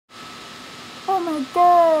my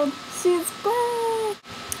god, she's back!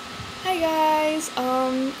 Hi guys,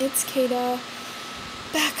 it's Kata,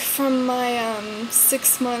 back from my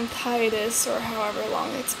 6-month hiatus, or however long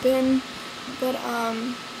it's been, but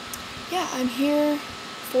yeah, I'm here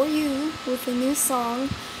for you with a new song,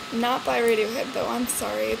 not by Radiohead though, I'm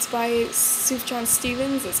sorry, it's by Sufjan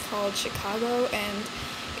Stevens, it's called Chicago, and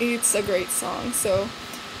it's a great song, so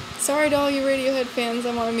sorry to all you Radiohead fans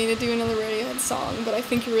that wanted me to do another Radiohead song, but I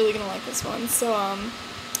think you're really gonna like this one. So,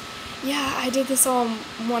 yeah, I did this all in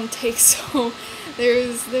one take, so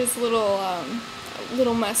there's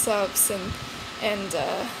little mess ups, and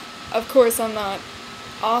of course I'm not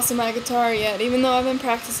awesome at guitar yet, even though I've been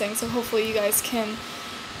practicing. So hopefully you guys can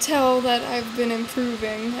tell that I've been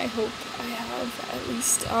improving. I hope I have at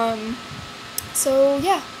least. So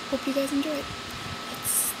yeah, hope you guys enjoy it.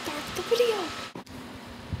 Let's start the video.